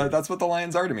 And that's what the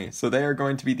Lions are to me. So they are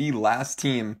going to be the last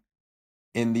team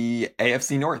in the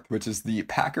AFC North, which is the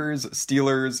Packers,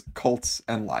 Steelers, Colts,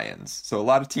 and Lions. So a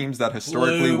lot of teams that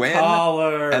historically Blue win,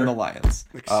 collar. and the Lions.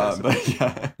 But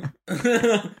yeah.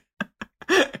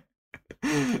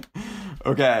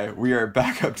 Okay, we are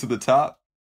back up to the top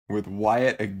with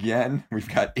Wyatt again. We've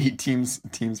got 8 teams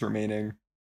remaining.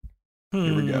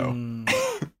 Here we go.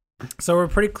 So we're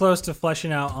pretty close to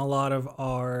fleshing out a lot of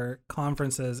our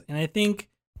conferences, and I think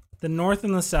the North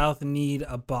and the South need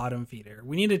a bottom feeder.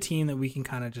 We need a team that we can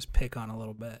kind of just pick on a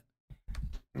little bit.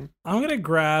 I'm going to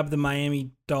grab the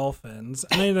Miami Dolphins.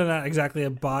 I know they're not exactly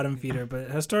a bottom feeder, but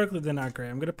historically they're not great.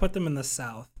 I'm going to put them in the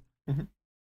South.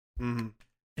 Mm-hmm.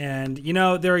 And, you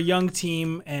know, they're a young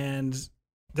team, and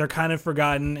they're kind of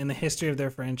forgotten in the history of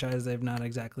their franchise. They've not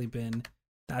exactly been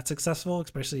that successful,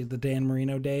 especially the Dan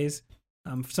Marino days.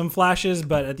 Some flashes,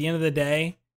 but at the end of the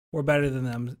day, we're better than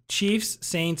them. Chiefs,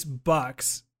 Saints,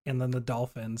 Bucks, and then the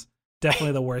Dolphins.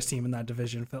 Definitely the worst team in that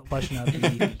division, fleshing out the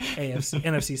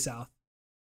NFC South.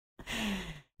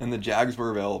 And the Jags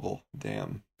were available.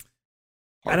 Damn.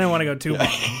 I didn't want to go too bottom.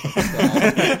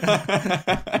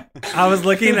 I was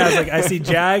looking, I was like, I see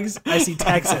Jags, I see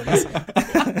Texans.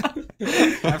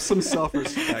 Have some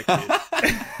self-respect.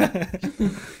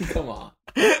 Come on.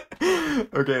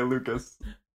 Okay, Lucas.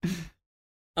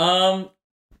 I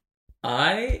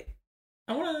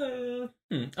want to.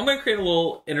 I'm going to create a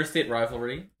little interstate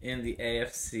rivalry in the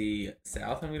AFC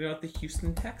South. I'm going to go with the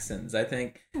Houston Texans. I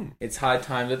think it's high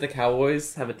time that the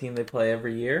Cowboys have a team they play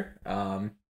every year.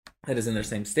 That is in their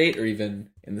same state or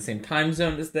even in the same time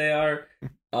zone as they are.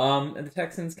 And the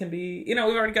Texans can be, you know,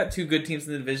 we've already got 2 good teams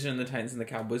in the division, the Titans and the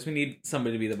Cowboys. We need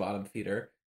somebody to be the bottom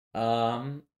feeder.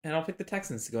 And I'll pick the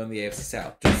Texans to go in the AFC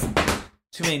South, just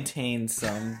to maintain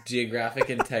some geographic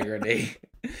integrity.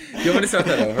 Do you want me to start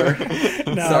that over?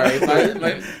 No. Sorry,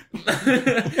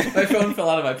 my phone fell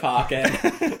out of my pocket.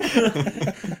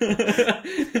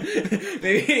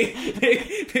 maybe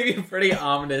a pretty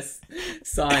ominous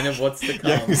sign of what's to come.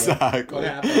 Yeah, exactly. What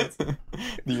happens?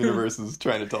 The universe is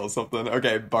trying to tell us something.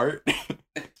 Okay, Bart.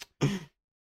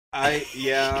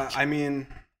 I mean,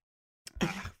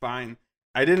 fine.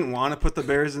 I didn't want to put the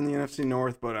Bears in the NFC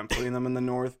North, but I'm putting them in the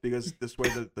North because this way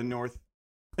the North...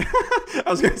 I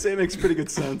was going to say it makes pretty good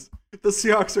sense. The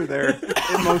Seahawks are there.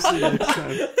 It mostly makes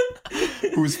sense.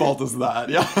 Whose fault is that?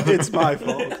 Yeah. It's my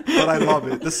fault, but I love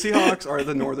it. The Seahawks are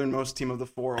the northernmost team of the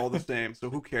 4, all the same, so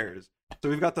who cares? So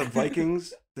we've got the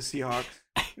Vikings, the Seahawks,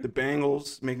 the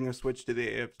Bengals making a switch to the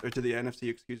AFC, or to the NFC,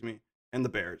 excuse me, and the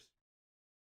Bears.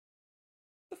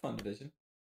 It's a fun division.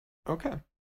 Okay.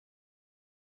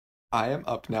 I am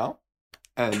up now,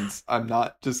 and I'm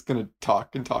not just gonna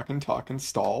talk and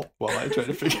stall while I try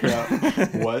to figure out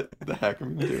what the heck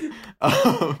I'm gonna do.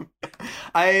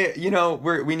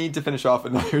 We need to finish off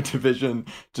another division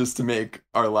just to make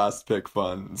our last pick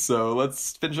fun. So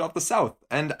let's finish off the South,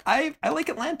 and I like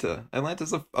Atlanta.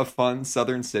 Atlanta's a fun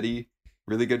southern city,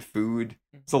 really good food.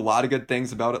 There's a lot of good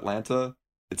things about Atlanta.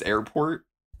 Its airport.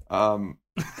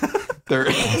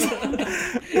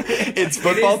 Its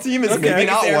football team is maybe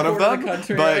not one of them, but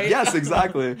right? Yes,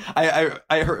 exactly.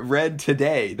 I read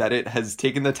today that it has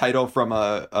taken the title from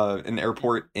an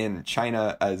airport in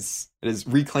China, as it has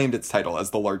reclaimed its title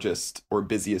as the largest or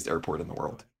busiest airport in the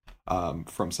world.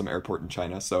 from some airport in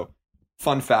China. So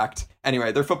fun fact.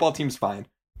 Anyway, their football team's fine,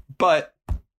 but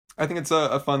I think it's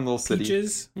a fun little city.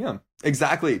 Peaches. Yeah,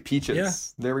 exactly. Peaches.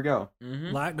 Yeah. There we go.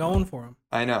 A lot going for them.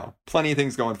 I know. Plenty of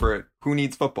things going for it. Who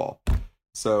needs football?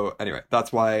 So anyway,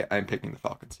 that's why I'm picking the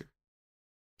Falcons here.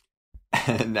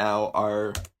 And now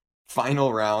our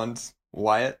final round.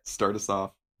 Wyatt, start us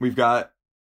off. We've got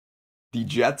the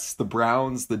Jets, the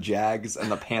Browns, the Jags,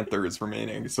 and the Panthers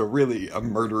remaining. So really a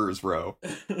murderer's row.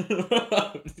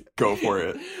 Go for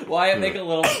it. Wyatt, make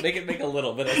it make a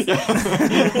little bit of sense.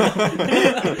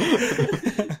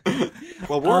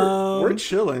 Well, we're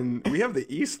chilling. We have the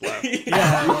East left.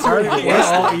 Yeah, it's hard to get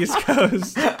all East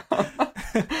Coast.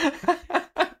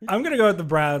 I'm gonna go with the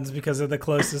Browns because they're the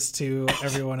closest to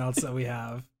everyone else that we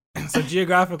have. So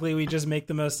geographically, we just make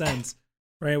the most sense,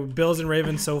 right? Bills and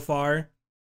Ravens so far,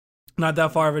 not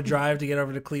that far of a drive to get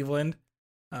over to Cleveland.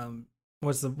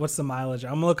 What's the mileage?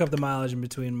 I'm gonna look up the mileage in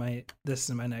between this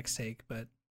and my next take, but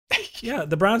yeah,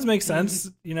 the Browns make sense.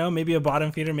 You know, maybe a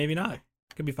bottom feeder, maybe not.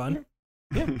 Could be fun.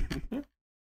 Yeah.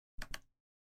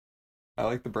 I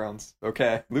like the Browns.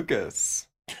 Okay, Lucas,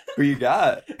 who you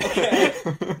got? Okay,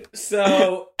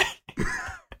 so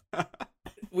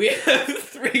we have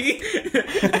three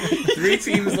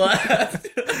teams left.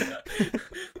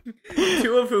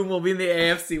 Two of whom will be in the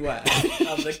AFC West.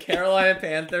 The Carolina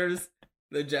Panthers,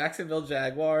 the Jacksonville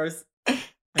Jaguars, and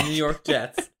the New York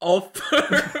Jets. All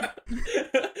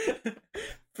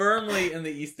firmly in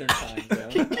the Eastern time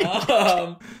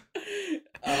zone.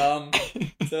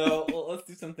 So let's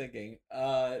do some thinking.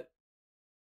 What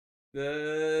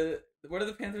are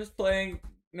the Panthers playing?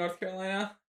 North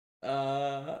Carolina?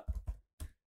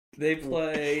 They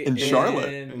play in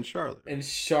Charlotte. In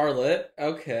Charlotte.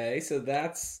 Okay, so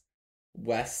that's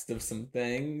west of some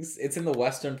things. It's in the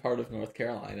western part of North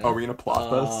Carolina. Are we gonna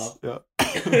plot this? Yeah.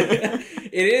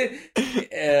 It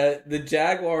is. The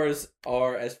Jaguars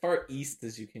are as far east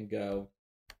as you can go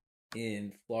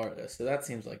in Florida, so that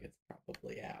seems like it's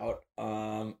probably out.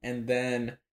 And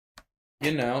then,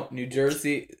 New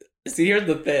Jersey. See, here's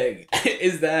the thing: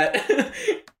 is that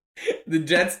the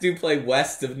Jets do play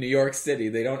west of New York City.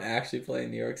 They don't actually play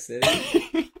in New York City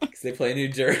because they play in New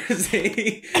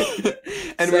Jersey.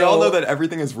 And we all know that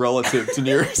everything is relative to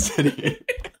New York City.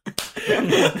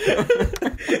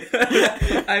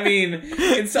 I mean,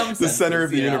 in some sense, the center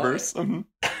of the universe.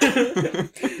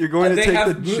 You're going to take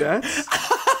the Jets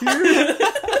here?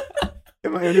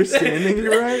 Am I understanding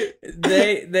you right?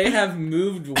 They have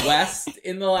moved west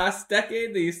in the last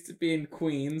decade. They used to be in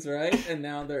Queens, right? And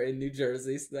now they're in New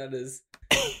Jersey, so that is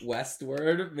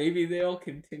westward. Maybe they'll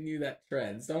continue that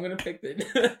trend. So I'm going to pick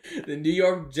the New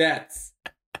York Jets.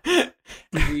 A+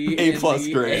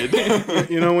 grade.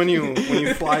 When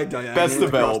you fly diagonally best across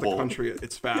available. the country,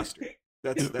 it's faster.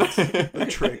 That's the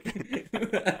trick.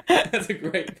 That's a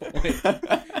great point.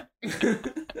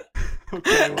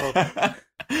 Okay, well,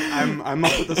 I'm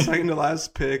up with the second to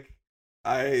last pick.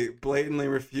 I blatantly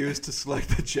refuse to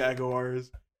select the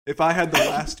Jaguars. If I had the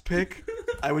last pick,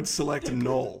 I would select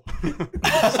null. So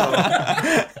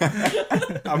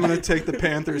I'm going to take the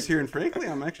Panthers here, and frankly,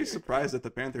 I'm actually surprised that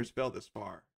the Panthers fell this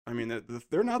far. I mean,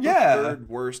 they're not the third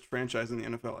worst franchise in the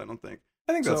NFL, I don't think.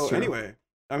 I think that's true. Anyway,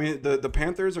 I mean, the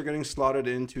Panthers are getting slotted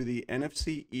into the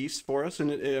NFC East for us,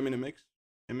 and it makes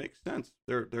sense.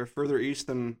 They're further east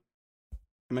than,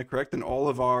 am I correct, than all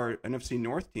of our NFC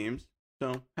North teams.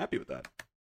 So happy with that.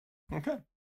 Okay.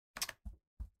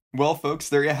 Well, folks,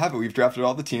 there you have it. We've drafted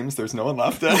all the teams. There's no one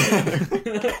left.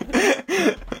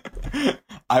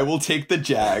 I will take the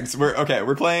Jags.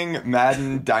 We're playing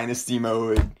Madden Dynasty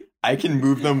mode. I can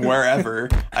move them wherever.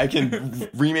 I can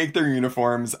remake their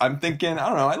uniforms. I'm thinking, I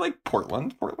don't know, I like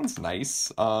Portland. Portland's nice.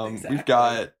 Exactly. We've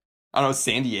got, I don't know,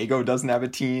 San Diego doesn't have a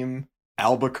team.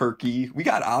 Albuquerque. We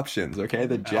got options, okay?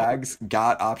 The Jags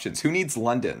got options. Who needs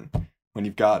London when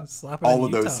you've got all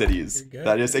of those cities?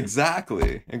 That is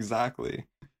exactly.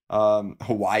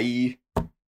 Hawaii.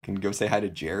 Can go say hi to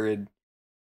Jared.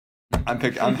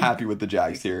 I'm happy with the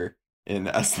Jags here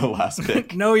as the last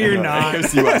pick. No, you're not.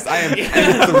 AFC West. I am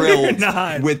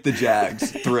thrilled with the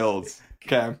Jags. Thrilled.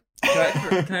 Okay.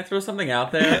 Can I throw something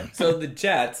out there? So the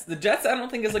Jets I don't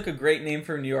think is like a great name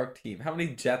for a New York team. How many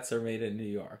Jets are made in New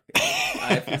York?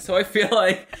 So I feel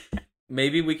like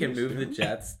maybe we can move the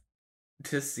Jets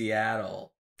to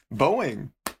Seattle.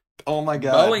 Boeing. Oh my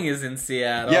god. Boeing is in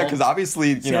Seattle. Yeah, because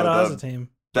obviously, Seattle has a team.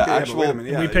 The actual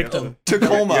we picked them.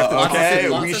 Tacoma, okay?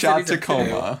 We shot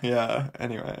Tacoma. Yeah,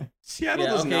 anyway. Seattle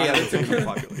does not have a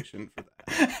population for that.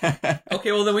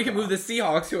 Okay, well then we can move the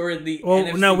Seahawks, who are in the Well,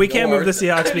 NFC no, we can't move the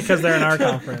North. Seahawks because they're in our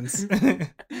conference.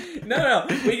 No,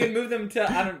 we can move them to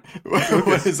I don't.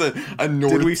 What is a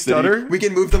north Did we city? stutter? We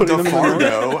can move them Putting to them in the north?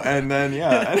 Fargo, and then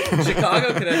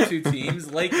Chicago could have 2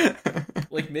 teams. Like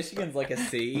Michigan's like a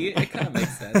C. It kind of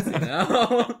makes sense, you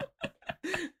know.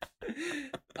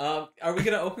 Are we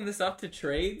gonna open this up to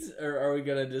trades, or are we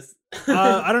gonna just?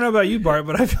 I don't know about you, Bart,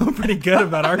 but I feel pretty good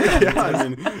about our conference. Yeah, I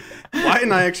mean, Wyatt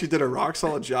and I actually did a rock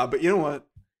solid job, but you know what?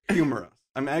 Humor us.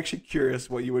 I'm actually curious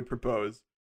what you would propose.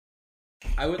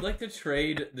 I would like to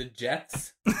trade the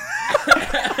Jets.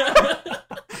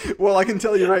 Well, I can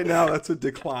tell you right now, that's a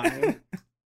decline.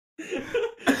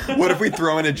 What if we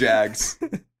throw in a Jags?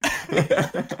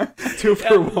 2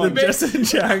 for 1. The Jets and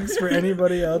Jags for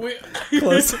anybody else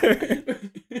closer.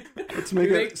 Let's make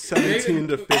it 17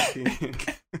 to 15.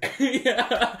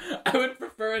 Yeah, I would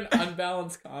prefer an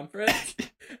unbalanced conference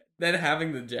than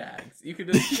having the Jags. You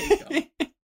could just take them.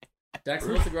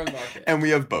 Jacksonville's a growing market. And we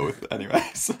have both anyway.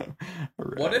 So,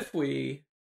 What if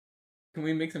can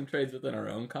we make some trades within our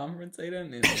own conference,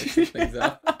 Aidan? And mix some things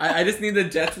up? I just need the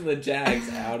Jets and the Jags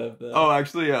out of the. Oh,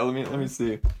 actually, yeah. Let me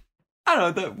see. I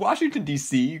don't know. The Washington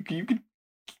D.C. You could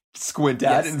squint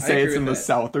at Yes, and I say agree it's in the with that.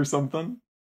 south or something.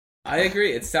 I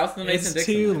agree. It's south of the It's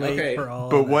Mason-Dixon too line. late Okay. for all.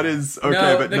 But of what that. is okay?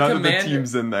 No, but the none of Commander- the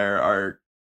teams in there are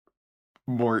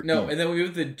more. No, and then we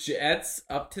move the Jets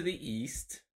up to the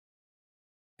east,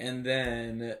 and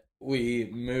then we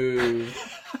move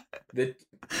the.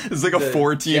 It's like a the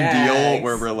 4-team deal Jags.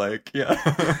 where we're like, yeah.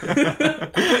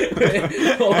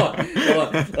 hold on.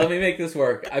 Let me make this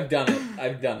work. I've done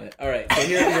it. All right. So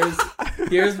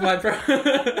here's my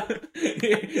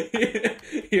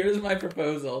here's my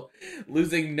proposal.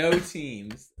 Losing no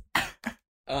teams.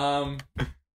 The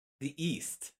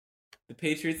East. The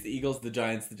Patriots, the Eagles, the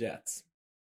Giants, the Jets.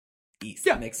 East.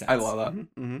 Yeah, Makes sense. I love that.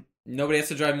 Mm-hmm. Nobody has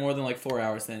to drive more than like 4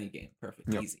 hours to any game.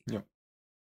 Perfect. Yep, Easy. yep.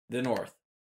 The North.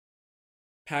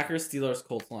 Packers, Steelers,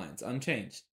 Colts, Lions.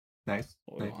 Unchanged. Nice.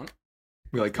 What we Nice. want.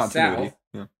 We like The continuity.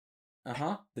 South.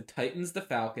 Yeah. The Titans, the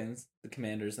Falcons, the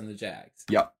Commanders, and the Jags.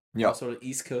 Yep. Yep. All sort of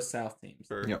East Coast, South teams.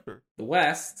 Sure, Yep. sure. The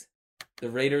West, the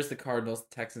Raiders, the Cardinals,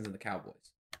 the Texans, and the Cowboys.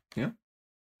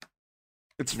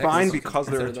 It's Texas fine is because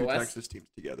there are considered the 2 West? Texas teams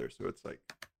together, so it's like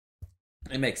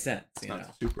It makes sense, it's you not know.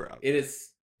 super out. It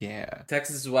is Yeah.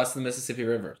 Texas is west of the Mississippi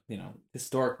River, you know,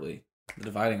 historically, the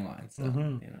dividing line. So,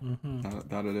 Mhm, you know. mhm.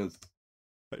 That it is.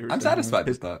 But you were I'm saying, satisfied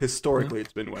with that. Historically,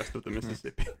 it's been west of the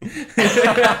Mississippi.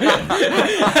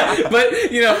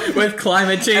 But you know, with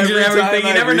climate change and Every time everything,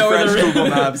 you I never know where the refresh Google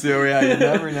river. Maps. Yeah, you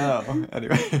never know.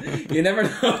 Anyway, You never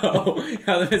know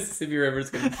how the Mississippi River is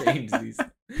going to change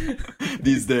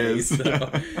these days. So.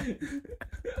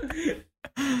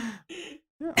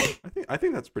 Yeah, I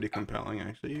think that's pretty compelling,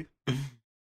 actually.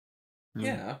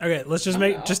 Yeah. Okay, let's just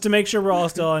I'm out. just to make sure we're all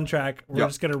still on track. We're Yep.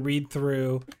 just gonna read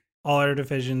through all our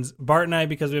divisions. Bart and I,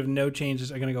 because we have no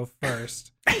changes, are gonna go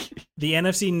first. The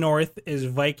NFC North is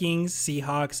Vikings,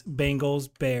 Seahawks, Bengals,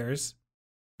 Bears.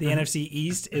 The NFC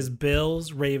East is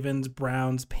Bills, Ravens,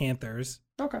 Browns, Panthers.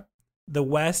 Okay. The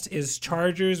West is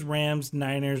Chargers, Rams,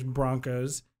 Niners,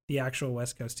 Broncos, the actual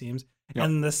West Coast teams. Yep.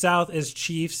 And the South is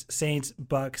Chiefs, Saints,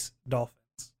 Bucks, Dolphins.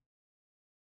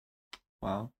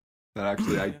 Wow. That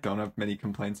actually, I don't have many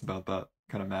complaints about that.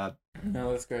 Kind of mad.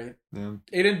 No, that's great. Yeah.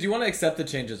 Aiden, do you want to accept the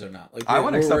changes or not? Like, I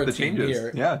want to we're accept a the team changes.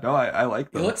 here. Yeah, no, I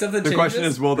like them. You'll accept the The question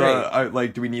changes? is, will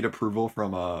Great. do we need approval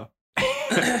from Yeah,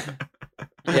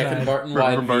 can Barton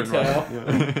Wyatt from Barton veto? Wyatt?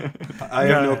 Yeah. I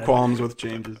have no Got it. qualms with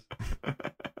changes.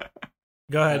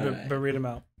 Go ahead, All right. but read them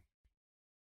out.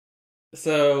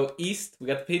 So, East, we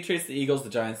got the Patriots, the Eagles, the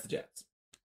Giants, the Jets.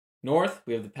 North,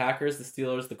 we have the Packers, the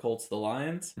Steelers, the Colts, the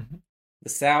Lions. Mhm. The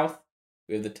South,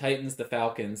 we have the Titans, the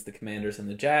Falcons, the Commanders, and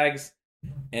the Jags.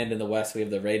 And in the West, we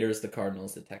have the Raiders, the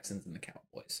Cardinals, the Texans, and the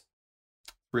Cowboys.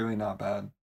 Really not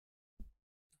bad.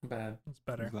 Bad. It's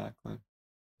better. Exactly.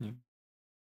 Yeah.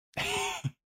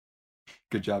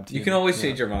 Good job, team. You can always Yeah.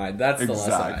 change your mind. That's the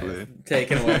Exactly. lesson I've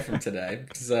taken away from today.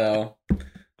 So,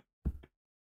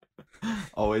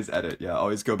 Always edit. Yeah,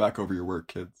 always go back over your work,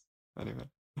 kids. Anyway.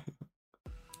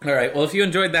 all right. Well, if you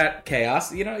enjoyed that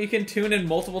chaos, you know, you can tune in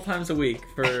multiple times a week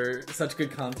for such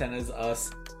good content as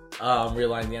us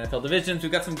realigning the NFL divisions.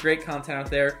 We've got some great content out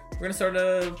there. We're going to start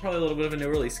probably a little bit of a new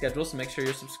release schedule, so make sure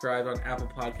you're subscribed on Apple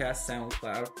Podcasts,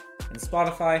 SoundCloud, and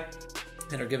Spotify,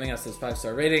 and are giving us those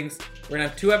 5-star ratings. We're going to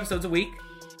have 2 episodes a week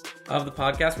of the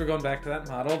podcast. We're going back to that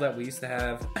model that we used to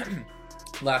have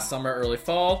last summer, early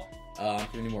fall,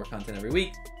 giving you more content every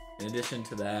week. In addition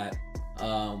to that,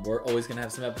 we're always going to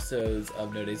have some episodes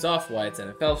of No Days Off, Wyatt's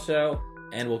NFL show,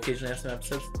 And we'll occasionally have some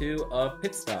episodes too of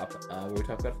Pit Stop, where we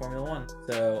talk about Formula One.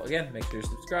 So again, make sure you're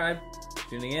subscribed,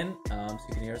 tuning in, so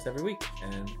you can hear us every week.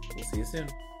 And we'll see you soon.